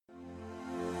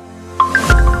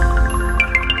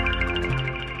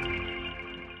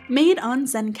Made on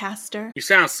Zencastr. You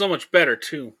sound so much better,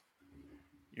 too.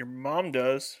 Your mom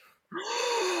does.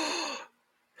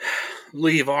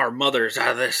 Leave our mothers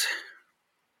out of this.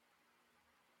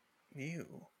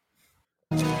 You.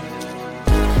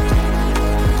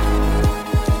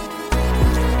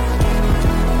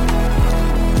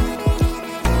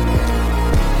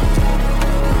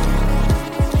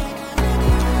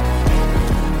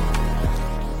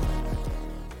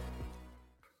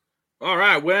 All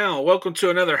right, well, welcome to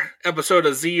another episode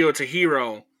of Zio to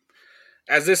Hero.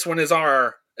 As this one is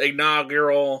our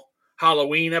inaugural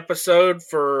Halloween episode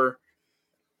for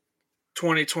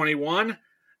 2021.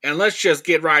 And let's just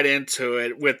get right into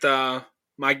it with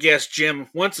my guest, Jim,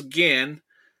 once again.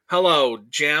 Hello,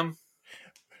 Jim.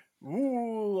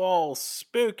 Ooh, all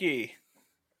spooky.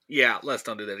 Yeah, let's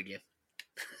don't do that again.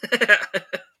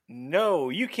 No,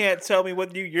 you can't tell me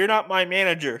what you're not my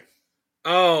manager.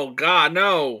 Oh, God,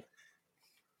 no.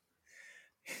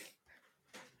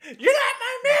 You're not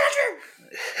my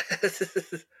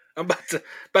manager! I'm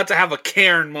about to have a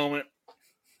Karen moment.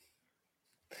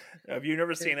 If you've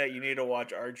never seen it, you need to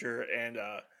watch Archer, and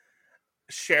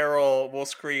Cheryl will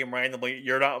scream randomly,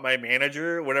 "You're not my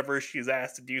manager," whenever she's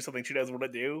asked to do something she doesn't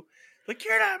want to do. Like,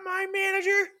 you're not my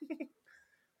manager!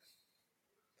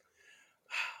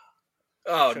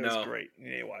 Oh, Show no. is great.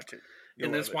 You need to watch it.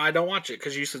 And that's why I don't watch it,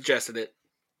 because you suggested it.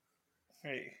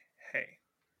 Hey.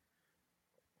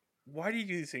 Why do you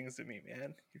do these things to me,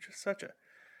 man? You're just such a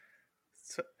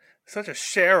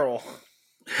Cheryl.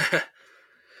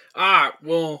 Alright,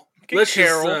 well, let's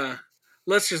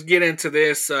just get into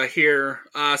this here.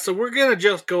 So we're gonna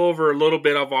just go over a little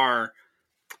bit of our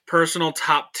personal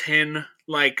top 10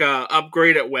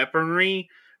 upgraded weaponry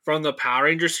from the Power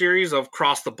Ranger series of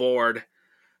across the board.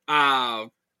 So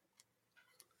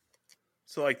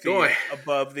like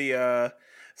above the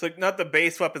it's like not the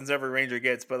base weapons every ranger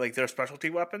gets, but like their specialty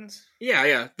weapons.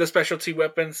 Yeah, the specialty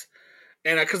weapons,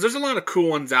 and because there's a lot of cool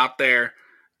ones out there.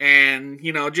 And,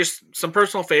 just some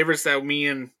personal favorites that me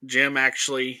and Jim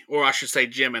actually, or I should say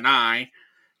Jim and I,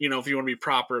 if you want to be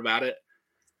proper about it.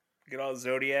 Get all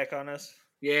Zodiac on us?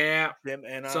 Yeah. Jim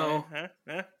and so, I.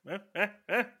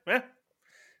 Never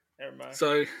mind.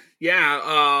 So,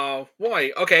 yeah,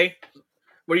 boy, okay.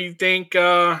 What do you think?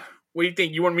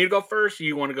 You want me to go first, or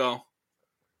you want to go?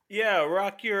 Yeah,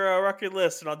 rock your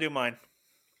list, and I'll do mine.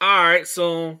 All right,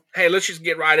 so, hey, let's just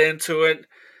get right into it.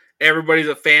 Everybody's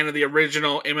a fan of the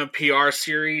original MMPR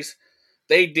series.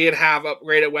 They did have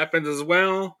upgraded weapons as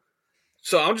well.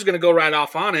 So I'm just going to go right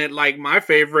off on it. Like, my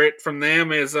favorite from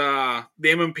them is the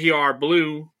MMPR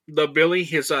Blue, the Billy,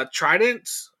 his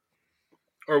tridents.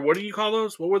 Or what do you call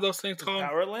those? What were those things called?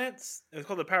 Power Lance? It was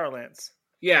called the Power Lance.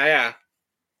 Yeah.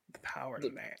 The Power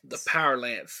Lance. The Power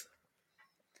Lance.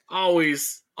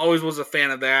 Always was a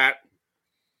fan of that.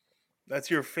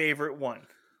 That's your favorite one?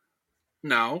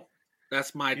 No.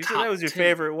 That's my you top. Said that was your 10.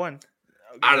 favorite one.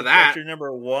 Out of that, that's your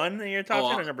number one in your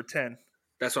top 10 or number 10?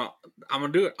 That's what I'm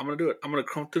gonna do it. I'm gonna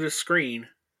come to the screen.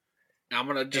 And I'm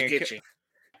gonna just get you.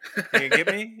 You get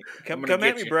me? Come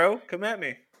at me, bro. Come at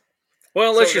me.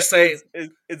 Well, let's just say is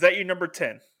that your number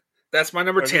 10? That's my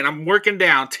number 10. I'm working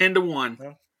down 10-1.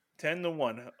 Well,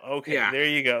 10-1. Okay, yeah. There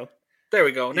you go. There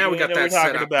we go. Now we got that we're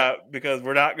talking set up. about because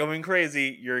we're not going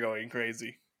crazy. You're going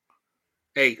crazy.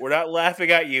 Hey, we're not laughing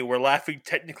at you. We're laughing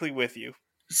technically with you.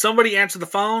 Somebody answer the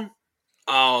phone.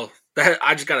 Oh,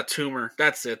 I just got a tumor.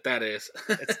 That's it. That is.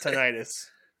 It's tinnitus.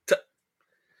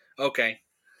 Okay.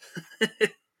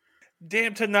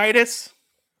 Damn tinnitus.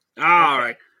 All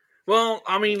right. Well,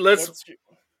 I mean,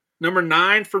 number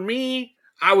 9 for me.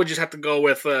 I would just have to go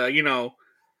with the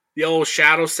old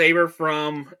Shadow Saber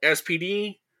from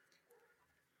SPD.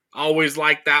 Always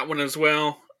liked that one as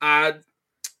well. I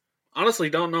honestly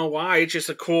don't know why. It's just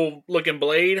a cool looking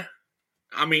blade.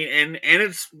 I mean, and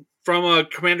it's from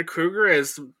Commander Kruger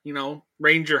as,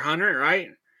 Ranger Hunter, right?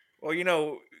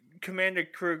 Well, Commander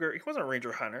Kruger, he wasn't a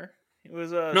Ranger Hunter. He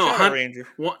was a Shadow Ranger.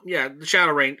 The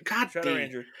Shadow Ranger.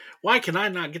 Ranger. Why can I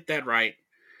not get that right?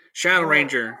 Shadow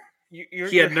Ranger.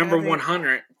 He had number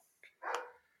 100.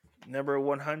 Number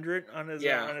 100 on his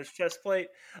chest plate?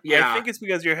 Yeah. I think it's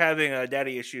because you're having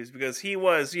daddy issues, because he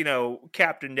was,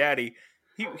 Captain Daddy.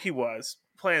 He was.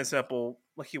 Plain and simple,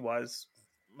 like he was.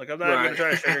 Like, I'm not going to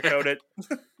try to sugarcoat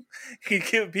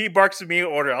it. He barks at me,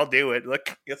 order, I'll do it.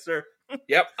 Like, yes, sir.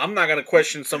 Yep, I'm not going to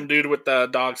question some dude with the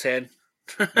dog's head.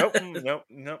 Nope.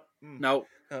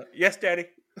 Yes, Daddy.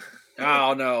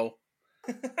 Oh, no.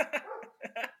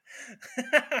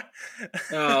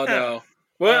 Oh, no.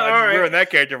 Well, all right. Ruined that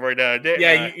character for you now, didn't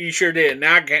Yeah, you sure did.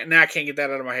 Now I can't get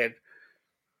that out of my head.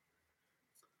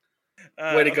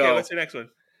 Way to go. What's your next one?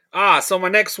 So my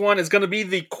next one is going to be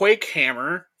the Quake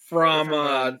Hammer from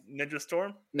Ninja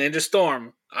Storm. Ninja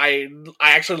Storm. I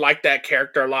actually like that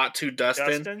character a lot too.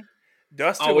 Dustin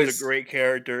Was a great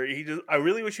character. I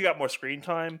really wish he got more screen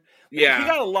time. He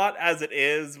got a lot as it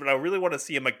is, but I really want to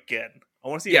see him again. I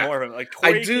want to see more of him. Like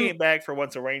Tori came back for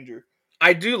Once a Ranger.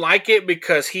 I do like it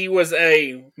because he was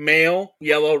a male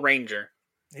Yellow Ranger.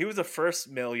 He was the first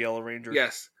male Yellow Ranger.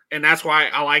 Yes, and that's why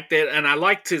I liked it, and I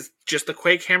liked just the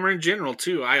Quake Hammer in general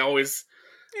too. He's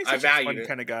a fun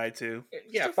kind of guy too.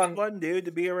 Yeah, fun dude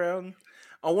to be around.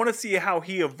 I want to see how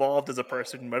he evolved as a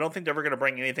person, but I don't think they're ever going to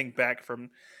bring anything back from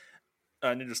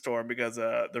Ninja Storm because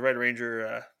the Red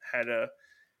Ranger had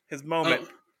his moment.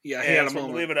 He had a moment.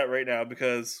 We'll leave it at right now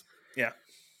because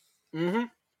Mm-hmm.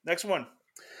 Next one.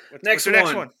 Next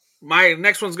one. My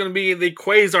next one's going to be the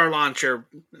Quasar launcher.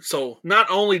 So not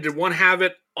only did one have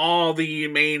it, all the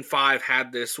main 5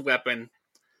 had this weapon.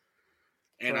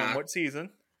 And what season?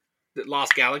 The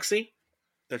Lost Galaxy.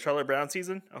 The Charlie Brown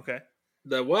season? Okay.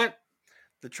 The what?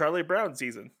 The Charlie Brown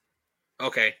season.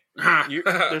 Okay.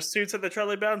 There's suits at the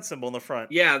Charlie Brown symbol in the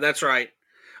front. Yeah, that's right.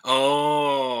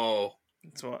 Oh.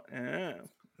 That's what, I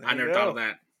never thought of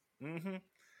that. Mm-hmm.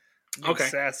 Okay.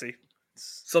 Sassy.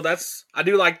 So I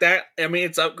do like that. I mean,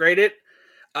 it's upgraded.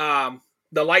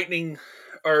 The Lightning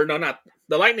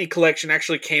Collection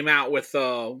actually came out with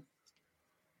one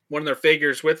of their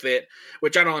figures with it,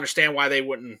 which I don't understand why they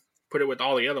wouldn't put it with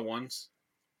all the other ones.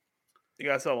 They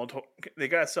gotta sell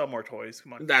more toys.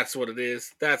 Come on. That's what it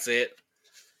is. That's it.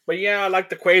 But yeah, I like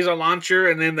the Quasar launcher,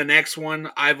 and then the next one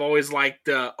I've always liked.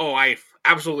 I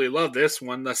absolutely love this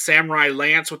one, the Samurai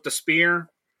Lance with the spear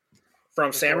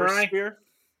from Samurai.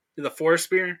 The Forest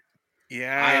Spear.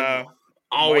 Yeah,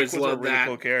 I always loved that. Really that.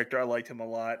 Cool character. I liked him a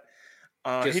lot.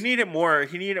 He needed more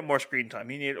screen time.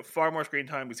 He needed far more screen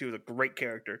time because he was a great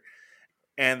character,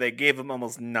 and they gave him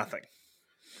almost nothing.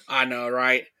 I know,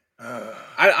 right?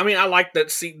 I mean, I liked that.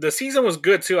 The season was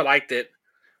good too. I liked it.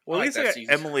 Well, at least I got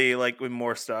Emily with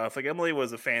more stuff. Like Emily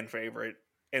was a fan favorite,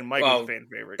 and Mike was a fan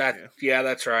favorite. Yeah,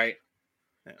 that's right.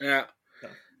 Yeah.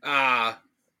 Let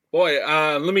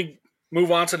me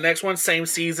move on to the next one. Same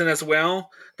season as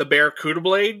well. The Barracuda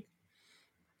Blade.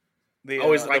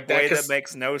 Always like the blade that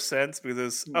makes no sense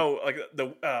because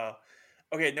it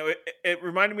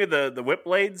reminded me of the whip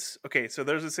blades. Okay, so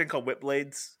there's this thing called whip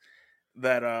blades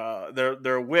that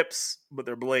they're whips but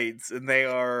they're blades and they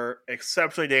are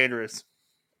exceptionally dangerous.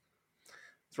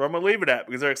 That's where I'm gonna leave it at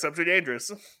because they're exceptionally dangerous.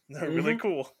 They're really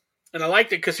cool. And I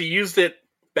liked it because he used it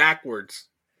backwards,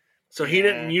 so he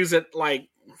didn't use it like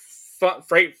front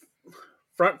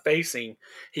facing.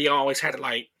 He always had it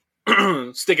like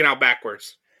sticking out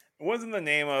backwards. Wasn't the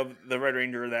name of the Red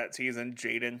Ranger that season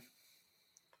Jaden?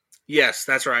 Yes,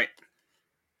 that's right.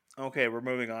 Okay, we're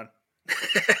moving on.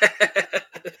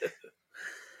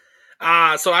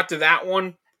 So after that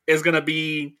one is going to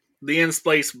be the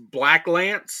In-Space Black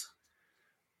Lance.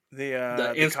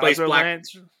 The In-Space Black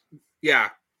Lance? Yeah.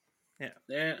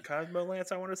 Cosmo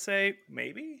Lance, I want to say.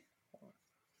 Maybe?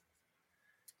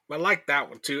 I like that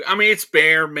one too. I mean, it's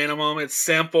bare minimum. It's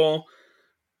simple.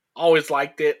 Always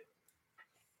liked it.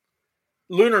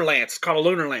 Lunar Lance. It's called a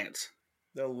Lunar Lance.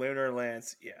 The Lunar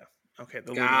Lance. Yeah. Okay.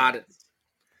 Got it.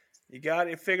 You got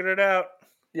it. You figured it out.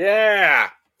 Yeah.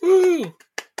 Woo.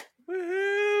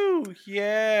 Woohoo.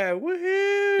 Yeah.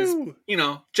 Woohoo.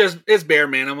 It's bare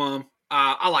minimum.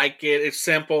 I like it. It's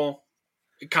simple.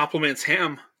 It complements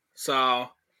him. So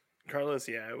Carlos,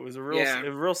 it was a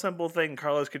real simple thing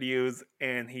Carlos could use,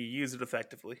 and he used it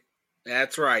effectively.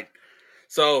 That's right.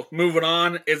 So moving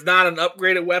on, it's not an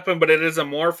upgraded weapon, but it is a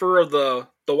morpher of the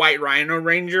White Rhino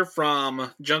Ranger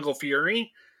from Jungle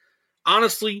Fury.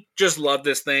 Honestly, just love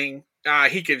this thing.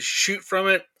 He could shoot from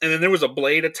it, and then there was a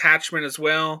blade attachment as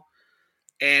well,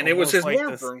 and it was his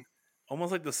morpher.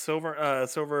 Almost like the silver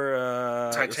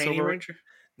Titanium Ranger.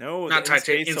 No, not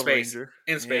Titanium. In-Space.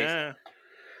 In-Space.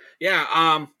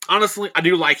 Yeah. Honestly, I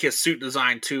do like his suit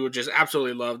design too. Just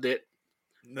absolutely loved it.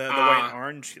 The white and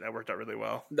orange, that worked out really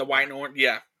well. The white and orange,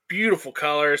 yeah. Beautiful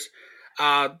colors.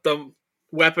 The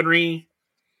weaponry,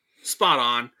 spot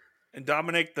on. And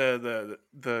Dominic, the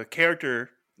character,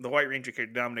 the White Ranger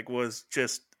character, Dominic, was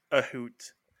just a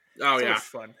hoot. Oh, so yeah. much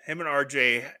fun. Him and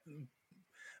RJ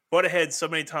butt ahead so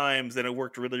many times, and it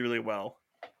worked really, really well.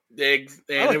 I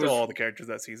liked all the characters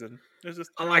that season.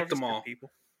 I liked them all.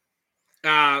 People.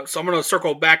 So I'm going to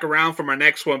circle back around for my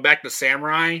next one, back to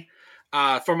Samurai.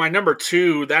 For my number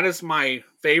 2, that is my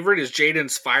favorite, is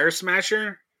Jaden's Fire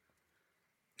Smasher.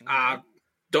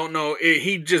 Don't know.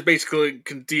 He just basically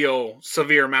can deal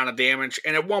severe amount of damage.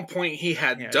 And at one point, he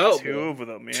had double. 2 of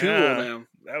them. Yeah. 2 of them.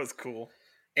 That was cool.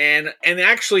 And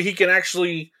actually, he can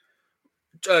actually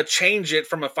change it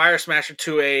from a Fire Smasher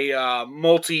to a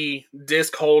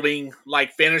multi-disc holding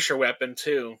like finisher weapon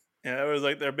too. Yeah, it was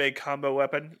like their big combo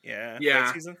weapon. Yeah.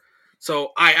 Yeah. Season.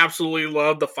 So I absolutely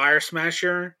love the Fire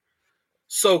Smasher.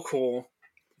 So cool.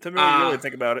 To me, really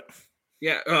think about it.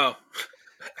 Yeah. Oh.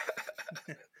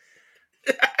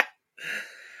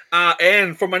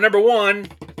 And for my number one,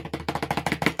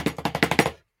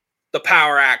 the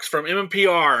Power Axe from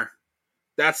MMPR.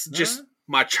 That's just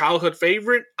my childhood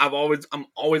favorite. I'm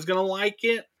always gonna like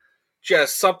it.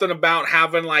 Just something about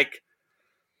having like,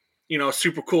 a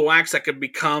super cool axe that could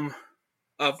become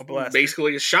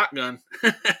basically a shotgun.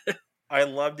 I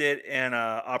loved it in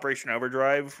Operation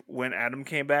Overdrive when Adam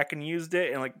came back and used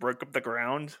it and like broke up the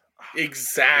ground.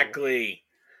 Exactly.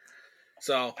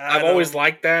 So I've always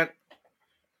liked that. It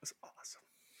was awesome.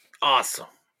 Awesome.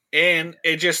 And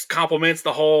it just complements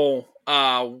the whole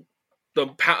the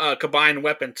combined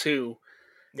weapon too.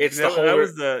 It's that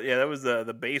was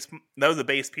the base. That was the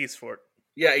base piece for it.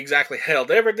 Yeah, exactly.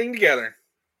 Held everything together.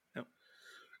 Yep.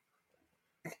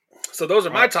 So those are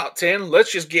my top 10. Let's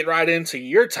just get right into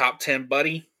your top 10,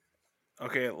 buddy.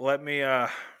 Okay, let me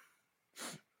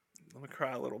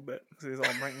cry a little bit. These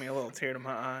all bring me a little tear to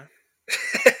my eye.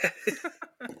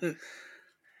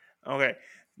 Okay,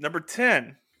 number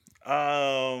 10.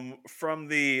 From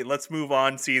the Let's Move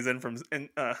On season from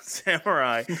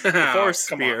Samurai, the Force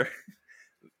Spear.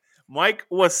 Mike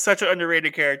was such an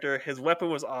underrated character. His weapon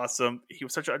was awesome. He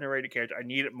was such an underrated character. I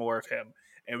needed more of him.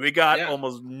 And we got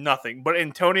almost nothing. But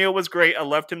Antonio was great. I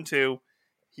loved him too.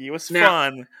 He was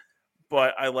fun,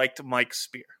 but I liked Mike's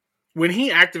spear. When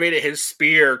he activated his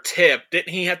spear tip,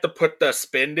 didn't he have to put the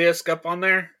spin disc up on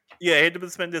there? Yeah, he had to put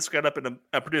the spin disc up and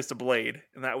produced a blade.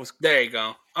 And that was... There you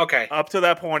go. Okay. Up to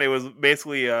that point, it was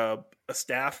basically a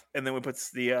staff. And then we put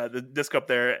the disc up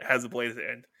there. It has a blade at the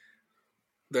end.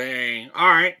 Dang. All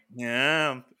right.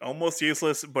 Yeah, almost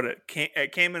useless, but it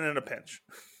came in a pinch.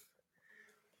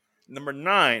 Number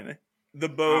 9, the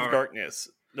Bow of Darkness.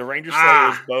 The Ranger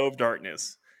Slayer's Bow of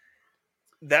Darkness.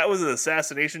 That was an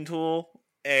assassination tool,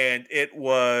 and it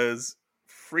was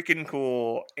freaking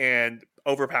cool and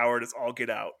overpowered as all get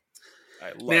out.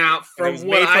 I love it. From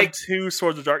what from 2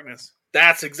 Swords of Darkness.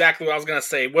 That's exactly what I was going to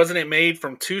say. Wasn't it made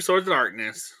from 2 Swords of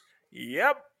Darkness?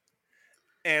 Yep.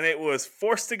 And it was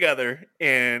forced together,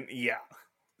 and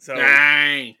so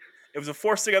dang. It was a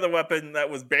forced together weapon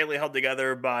that was barely held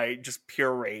together by just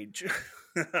pure rage.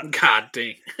 God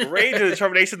dang. Rage and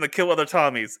determination to kill other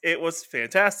Tommies. It was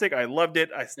fantastic. I loved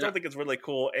it. I still think it's really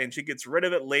cool, and she gets rid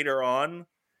of it later on.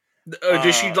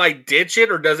 Does she ditch it,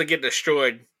 or does it get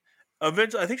destroyed?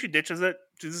 Eventually, I think she ditches it.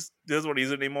 She just doesn't want to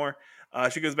use it anymore.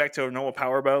 She goes back to her normal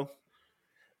power bow,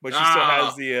 but she still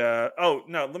has the. Oh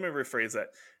no, let me rephrase that.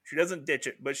 She doesn't ditch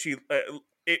it, but she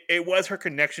it was her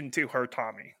connection to her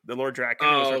Tommy. The Lord Draken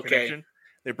was her connection.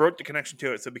 They broke the connection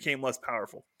to it, so it became less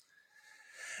powerful.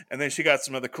 And then she got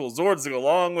some other cool Zords to go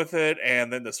along with it,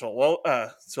 and then the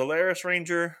Solaris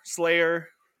Ranger Slayer,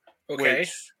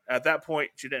 which at that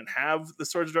point she didn't have the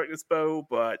Swords of Darkness bow,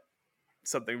 but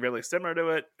something really similar to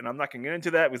it. And I'm not going to get into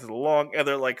that because it's a long,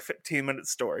 15-minute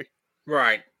story.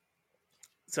 Right.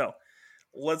 So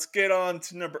let's get on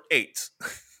to number 8.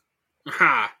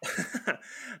 The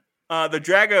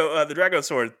Drago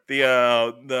sword,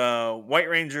 the White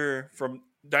Ranger from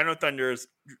Dino Thunder's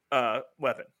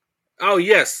weapon. Oh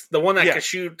yes, the one that can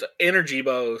shoot energy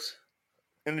bows,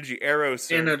 energy arrows.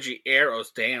 Sir. Energy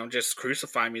arrows. Damn, just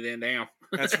crucify me then. Damn.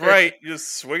 That's right.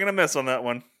 Just swing and a miss on that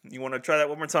one. You want to try that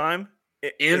one more time?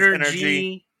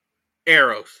 Energy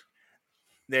arrows.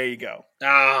 There you go.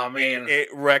 Oh man, it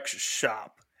wrecks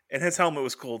shop, and his helmet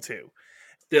was cool too.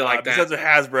 Still like that. Because of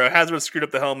Hasbro screwed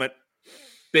up the helmet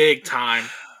big time.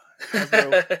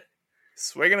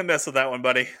 Swing and a miss with that one,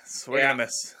 buddy. Swing and a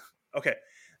miss. Okay,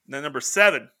 now number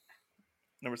 7.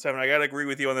 I gotta agree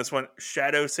with you on this one.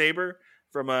 Shadow Saber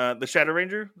from the Shadow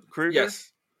Ranger Kruger.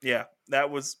 Yes. Yeah,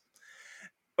 that was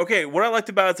okay. What I liked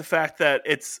about it is the fact that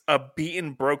it's a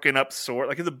beaten, broken up sword.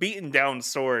 Like it's a beaten down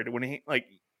sword. When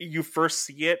you first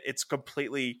see it, it's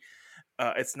completely.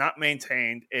 It's not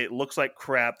maintained. It looks like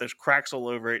crap. There's cracks all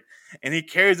over it. And he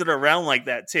carries it around like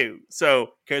that too.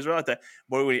 So carries it around like that.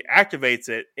 But when he activates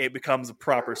it, it becomes a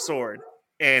proper sword.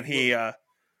 And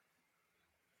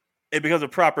it becomes a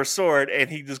proper sword, and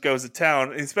he just goes to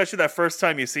town. And especially that first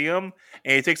time you see him,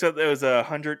 and he takes out those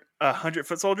 100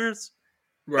 foot soldiers.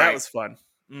 Right. That was fun.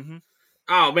 Mm-hmm.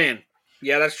 Oh man,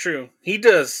 yeah, that's true. He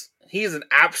does. He's an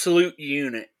absolute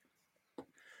unit.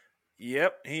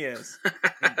 Yep, he is.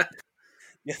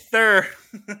 Third.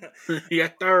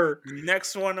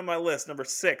 Next one on my list, number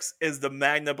 6, is the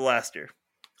Magna Blaster.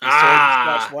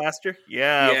 The Sword Blaster?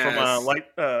 Yeah, yes.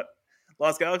 From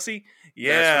Lost Galaxy.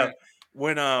 Yeah, right.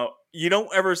 When you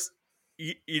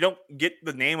don't get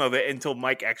the name of it until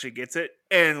Mike actually gets it,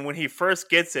 and when he first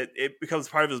gets it, it becomes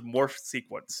part of his morph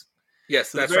sequence. Yes,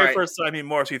 so that's the very right. first time he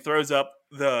morphs, he throws up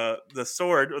the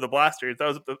sword or the blaster. He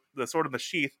throws up the sword in the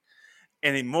sheath,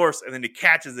 and he morphs, and then he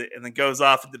catches it, and then goes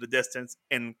off into the distance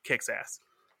and kicks ass.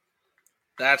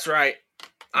 That's right.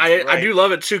 I do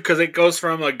love it too because it goes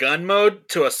from a gun mode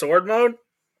to a sword mode.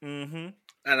 Mm-hmm.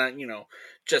 And I,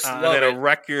 just love and then it. A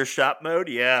wreck your shop mode,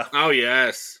 yeah. Oh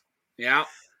yes, yeah.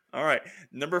 All right,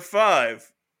 number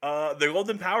 5, the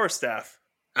Golden Power Staff.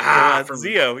 From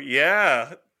Zio,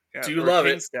 yeah. Do you love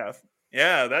King it? Staff.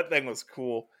 Yeah, that thing was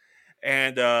cool,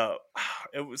 and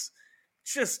it was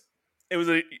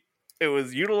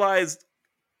utilized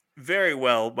very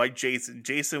well by Jason.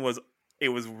 It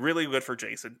was really good for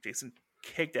Jason. Jason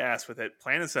kicked ass with it,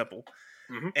 plain and simple.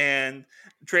 Mm-hmm. And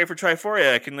Trey for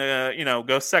Triforia can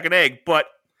go second egg, but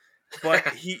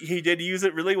he did use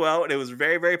it really well, and it was a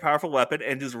very, very powerful weapon,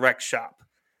 and just wrecked shop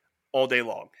all day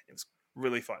long. It was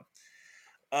really fun.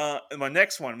 And my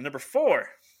next one, number 4,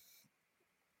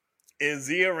 is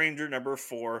Zeo Ranger number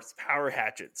 4's Power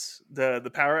Hatchets.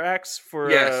 The power axe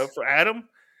for Adam.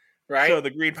 Right. So the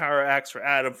green power axe for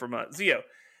Adam from Zeo.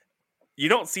 You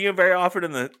don't see him very often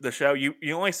in the show. You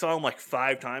only saw him like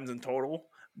 5 times in total,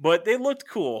 but they looked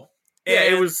cool. Yeah,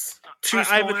 it was 2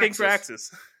 small I have a thing for axes.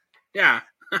 Yeah.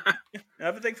 I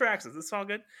have a thing for axes. It's all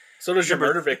good. So does your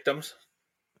murder victims.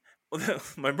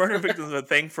 My murder victims have a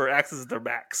thing for axes at their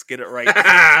backs. Get it right.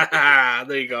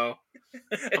 There you go.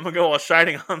 I'm gonna go all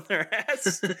shining on their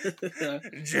ass.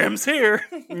 Jim's here.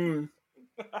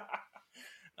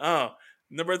 Oh,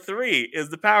 number 3 is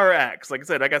the power axe. Like I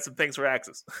said, I got some things for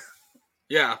axes.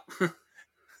 Yeah.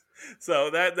 So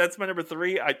that's my number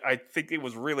 3. I think it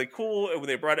was really cool when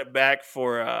they brought it back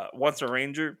for Once a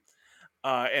Ranger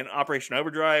and Operation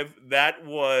Overdrive. That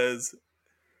was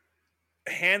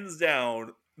hands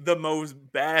down the most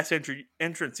badass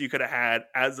entrance you could have had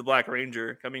as the Black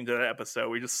Ranger coming to that episode.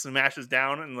 We just smashes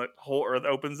down and the whole Earth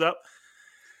opens up.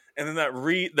 And then the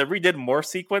redid morph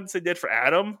sequence they did for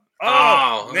Adam.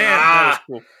 Oh man, that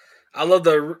was cool. I love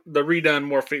the redone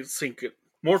morphing sequence.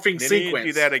 They need to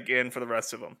do that again for the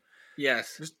rest of them.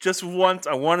 Yes, just once.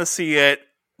 I want to see it.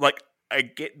 Like I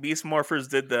get Beast Morphers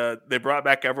they brought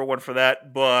back everyone for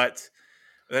that, but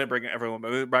they didn't bring everyone.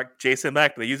 But they brought Jason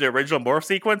back. But they used the original morph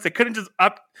sequence. They couldn't just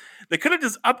They could have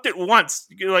just upped it once.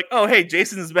 You're like, oh hey,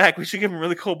 Jason's back. We should give him a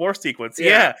really cool morph sequence.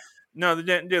 Yeah. No, they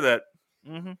didn't do that.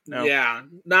 Mm-hmm. No. Yeah,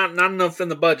 not enough in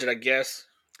the budget, I guess.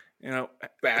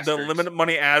 Bastards. The limited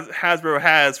money Hasbro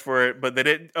has for it, but they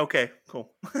didn't. Okay,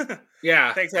 cool.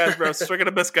 Yeah, thanks Hasbro. Swing and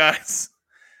a miss, guys.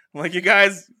 Like you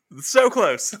guys, so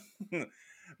close.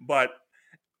 But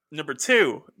number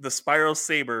 2, the Spiral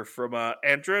Saber from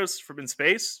Andros from In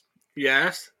Space.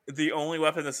 Yes, the only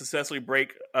weapon to successfully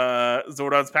break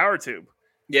Zordon's power tube.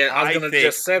 Yeah, I was going to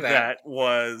just say that.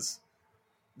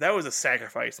 That was a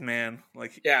sacrifice, man.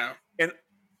 Like, yeah. And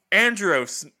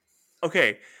Andros,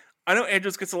 okay, I know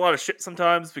Andros gets a lot of shit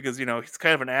sometimes because, he's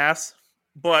kind of an ass,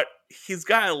 but he's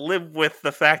got to live with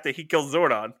the fact that he killed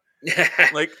Zordon.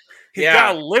 Like, he's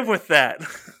got to live with that.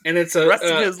 And it's the rest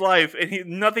of his life,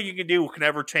 and nothing you can do can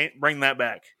ever bring that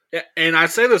back. Yeah, and I'd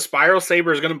say the Spiral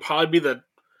Saber is going to probably be the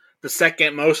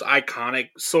second most iconic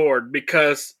sword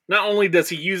because not only does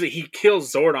he use it, he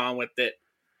kills Zordon with it.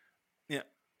 Yep.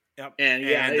 And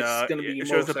it's going to be. It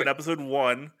shows up in episode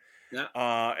 1.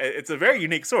 Yeah. It's a very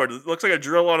unique sword. It looks like a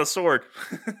drill on a sword.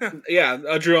 Yeah,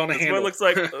 a drill on a handle. That's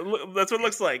what it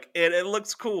looks like. It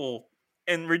looks cool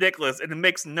and ridiculous, and it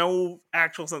makes no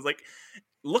actual sense. Like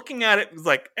looking at it, it's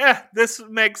like, this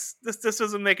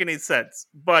doesn't make any sense,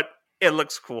 but it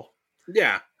looks cool.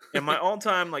 Yeah. And my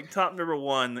all-time top number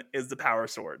 1 is the Power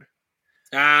Sword.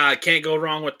 Can't go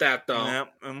wrong with that, though. Yeah,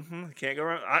 can't go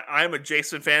wrong. I'm a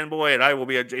Jason fanboy, and I will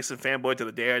be a Jason fanboy to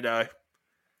the day I die.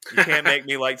 You can't make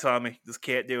me like Tommy. Just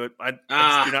can't do it. I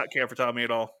just do not care for Tommy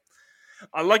at all.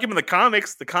 I like him in the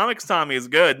comics. The comics Tommy is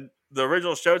good. The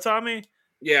original show Tommy?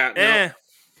 Yeah.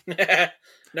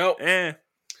 Nope.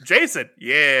 Jason?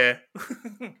 Yeah.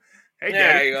 Hey,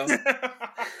 there you go.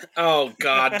 Oh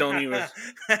God! Don't even.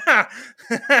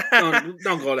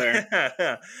 don't go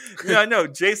there. Yeah, no.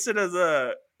 Jason's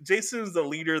the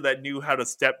leader that knew how to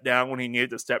step down when he needed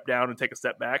to step down and take a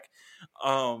step back.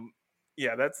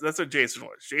 Yeah, that's what Jason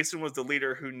was. Jason was the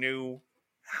leader who knew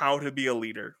how to be a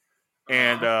leader,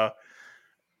 and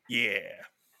yeah.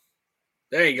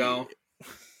 There you go.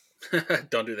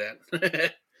 Don't do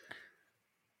that.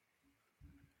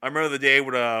 I remember the day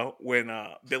when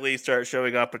Billy started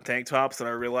showing up in tank tops, and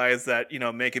I realized that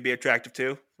men can be attractive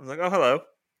too. I was like, oh, hello.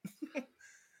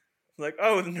 Like,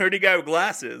 oh, the nerdy guy with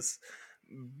glasses.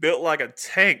 Built like a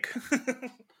tank.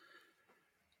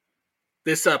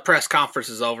 This press conference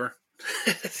is over.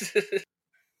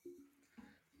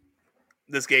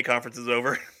 This gay conference is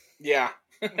over. Yeah.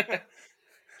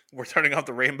 We're turning off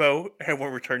the rainbow and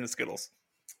we're returning to Skittles.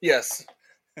 Yes.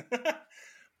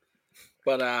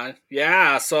 But,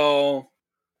 yeah, so...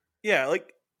 Yeah,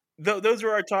 like, those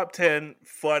are our top 10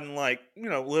 fun, like,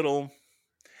 little...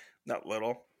 Not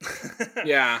little.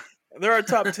 Yeah. They're our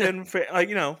top 10, like,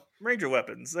 Ranger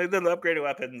weapons. They're the upgraded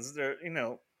weapons. They're,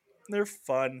 they're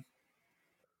fun.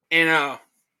 And,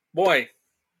 boy,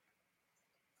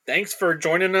 thanks for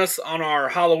joining us on our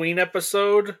Halloween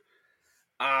episode.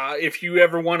 If you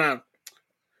ever want to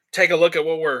take a look at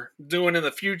what we're doing in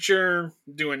the future,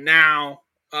 doing now,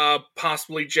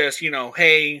 possibly just,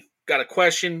 hey, got a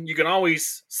question, you can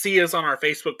always see us on our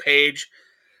Facebook page,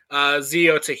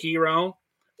 Zero to Hero,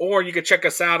 or you can check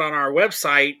us out on our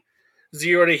website,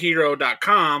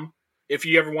 zerotohero.com. If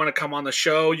you ever want to come on the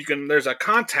show, there's a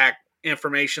contact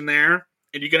information there,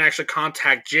 and you can actually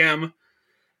contact Jim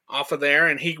off of there,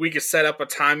 and we could set up a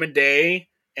time and day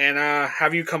and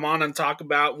have you come on and talk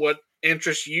about what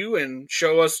interests you and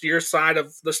show us your side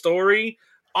of the story.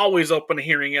 Always open to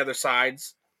hearing other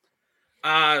sides.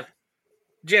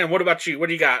 Jim, what about you? What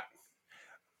do you got?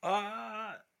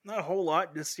 Not a whole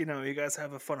lot. Just, you guys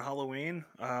have a fun Halloween.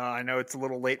 I know it's a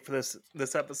little late for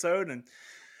this episode, and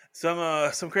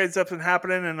some crazy stuff's been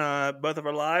happening in both of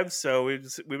our lives, so we've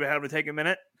been having to take a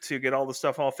minute to get all the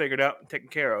stuff all figured out and taken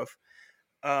care of.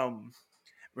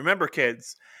 Remember,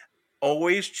 kids,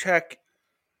 always check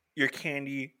your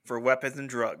candy for weapons and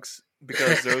drugs,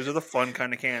 because those are the fun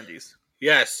kind of candies.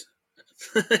 Yes.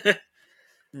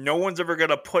 No one's ever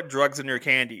gonna put drugs in your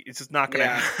candy. It's just not gonna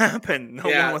happen. No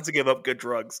one wants to give up good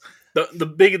drugs. The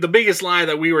biggest lie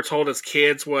that we were told as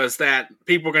kids was that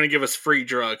people were gonna give us free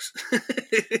drugs.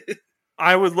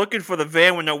 I was looking for the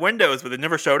van with no windows, but it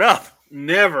never showed up.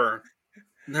 Never.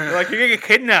 They're like, you're gonna get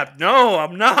kidnapped. No,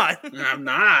 I'm not. I'm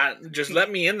not. Just let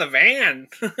me in the van.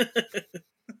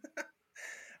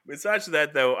 Besides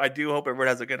that, though, I do hope everyone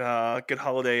has a good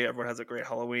holiday. Everyone has a great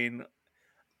Halloween.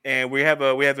 And we have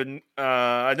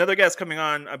another guest coming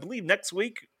on, I believe, next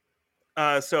week.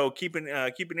 So keep an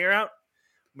ear out.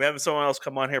 We have someone else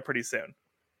come on here pretty soon.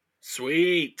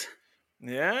 Sweet.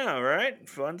 Yeah, all right.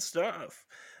 Fun stuff.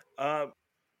 Yeah,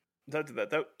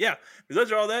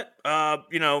 besides all that,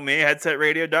 me,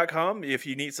 headsetradio.com. If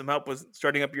you need some help with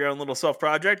starting up your own little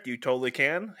self-project, you totally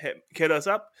can. Hit us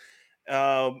up.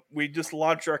 We just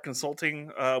launched our consulting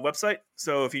website.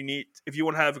 So if you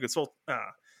want to have a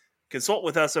consult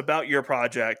with us about your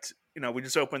project, we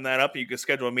just open that up. You can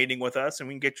schedule a meeting with us and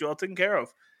we can get you all taken care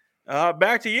of.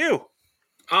 Back to you.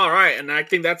 All right. And I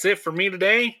think that's it for me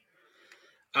today.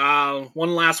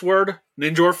 One last word,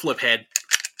 Ninja or Fliphead.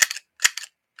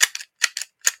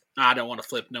 I don't want to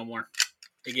flip no more.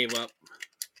 They gave up.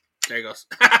 There he goes.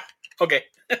 Okay.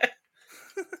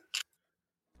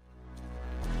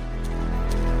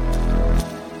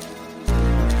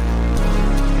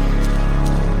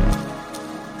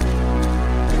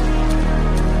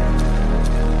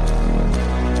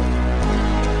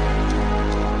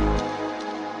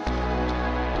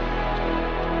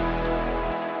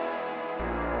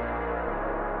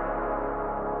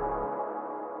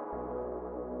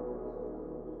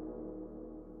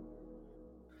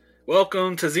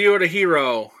 Welcome to Zero to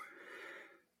Hero,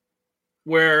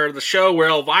 where the show where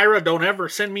Elvira don't ever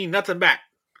send me nothing back.